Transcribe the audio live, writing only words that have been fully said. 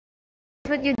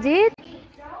what you did?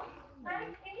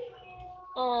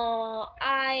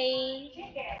 I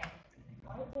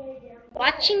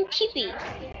watching TV.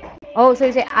 Oh, so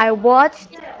you say I watched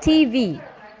TV.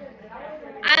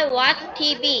 I watch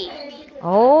TV.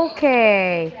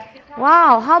 Okay.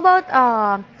 Wow. How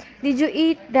about did you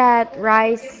eat that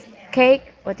rice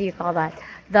cake? What do you call that?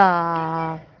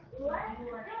 The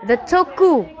the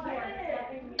toku.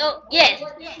 Oh yes.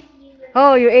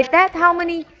 Oh, you ate that? How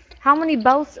many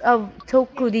bowls of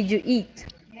toku did you eat?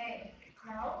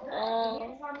 Uh,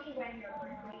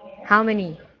 How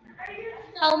many?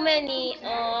 how many?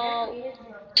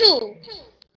 Two.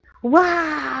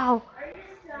 Wow.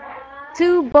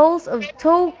 2 bowls of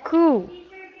toku.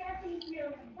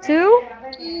 Two?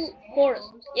 Two horse.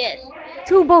 Yes.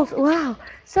 2 bowls. Wow.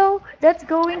 So that's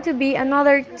going to be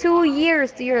another 2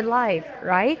 years to your life,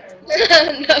 right?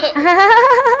 No.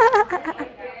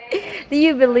 Do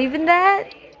you believe in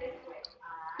that?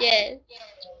 Yes.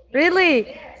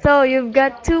 Really? So you've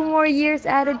got 2 more years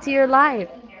added to your life.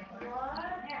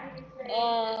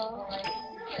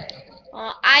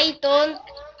 Uh, I don't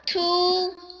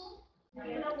two.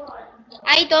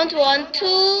 I don't want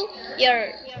 2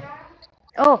 years.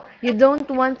 Oh, you don't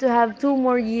want to have 2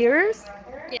 more years?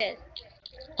 Yes.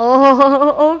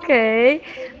 Oh, okay.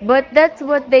 But that's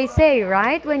what they say,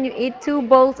 right? When you eat 2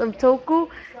 bowls of toku,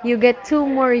 you get 2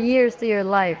 more years to your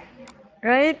life,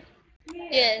 right?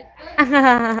 Yes.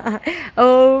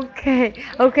 Okay.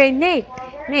 Okay, Nate.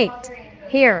 Nate,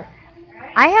 here.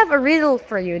 I have a riddle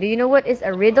for you. Do you know what is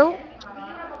a riddle?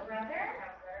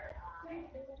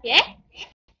 Yeah.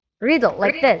 Riddle,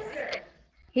 like this.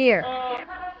 Here. Uh,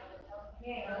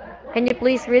 Can you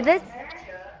please read this?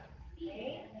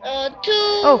 to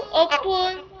Oh,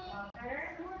 open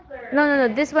no, no,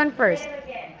 no. This one first.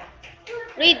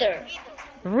 reader.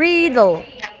 Riddle.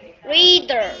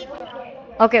 Reader.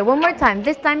 Okay, one more time.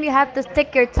 This time you have to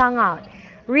stick your tongue out.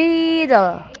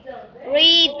 Riddle.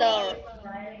 Reader.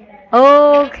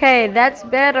 Okay, that's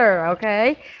better.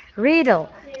 Okay. Riddle.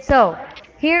 So,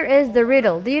 here is the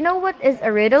riddle. Do you know what is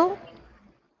a riddle?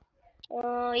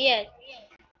 Yes.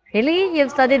 Really?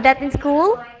 You've studied that in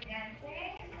school?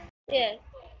 Yes.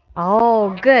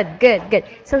 Oh, good, good, good.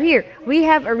 So here, we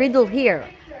have a riddle here.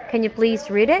 Can you please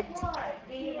read it?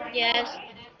 Yes.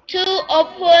 To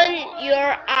open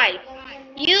your eyes,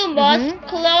 you must Mm-hmm.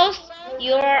 close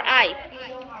your eyes.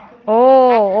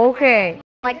 Oh, okay.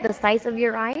 Like the size of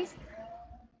your eyes?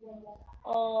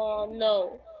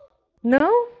 No. No?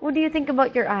 What do you think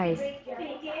about your eyes?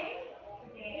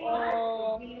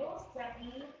 Uh,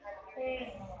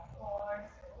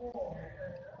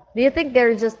 Do you think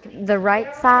they're just the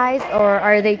right size, or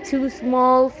are they too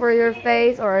small for your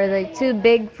face, or are they too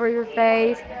big for your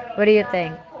face? What do you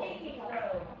think?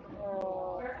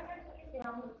 uh,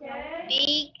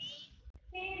 big.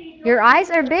 Your eyes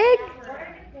are big?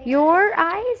 Your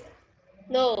eyes?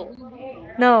 No.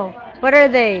 No. What are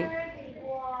they?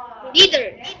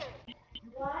 Leader.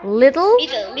 Little?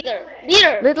 Leader. Leader.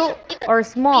 Leader. Little or Leader.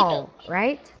 small,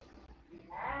 right?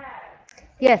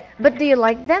 Yes, but do you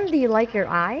like them? Do you like your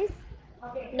eyes?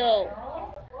 No.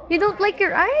 You don't like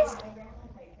your eyes?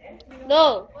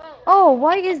 No. Oh,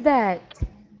 why is that?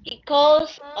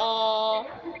 Because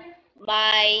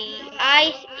my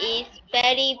eyes is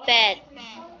very bad.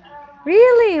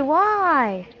 Really?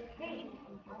 Why?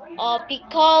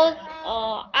 Because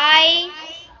I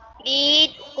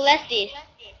need glasses.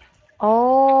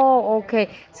 Oh, okay.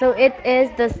 So it is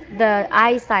the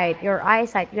eyesight, your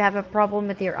eyesight. You have a problem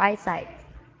with your eyesight,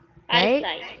 right?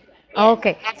 Eyesight. Yes.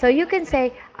 Okay. So you can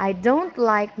say, I don't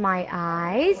like my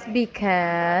eyes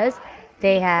because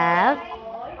they have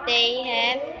Because they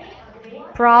have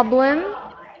problem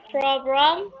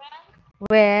problem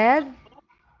with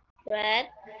with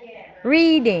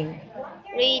reading.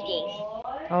 reading.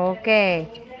 Okay.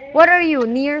 What are you,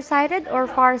 nearsighted or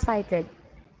farsighted?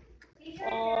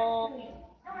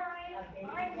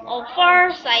 Uh,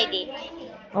 farsighted.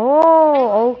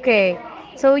 Oh, okay.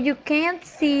 So you can't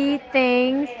see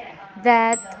things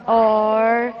that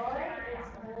are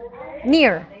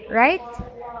near, right?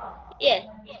 Yes.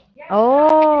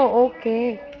 Oh,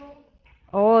 okay.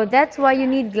 Oh, that's why you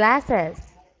need glasses.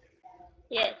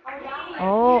 Yes.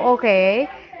 Oh, okay.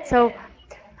 So,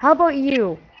 how about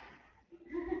you?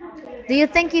 Do you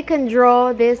think you can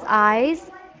draw these eyes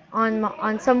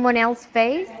on someone else's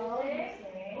face?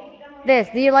 This,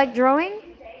 do you like drawing?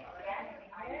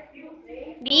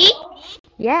 B.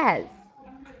 Yes.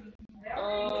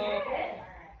 Uh,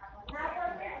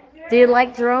 Do you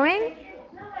like drawing?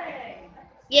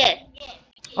 yes.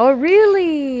 Oh,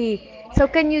 really? So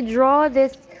can you draw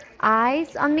this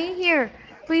eyes on me here?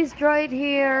 Please draw it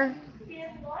here.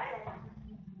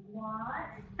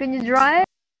 Can you draw it?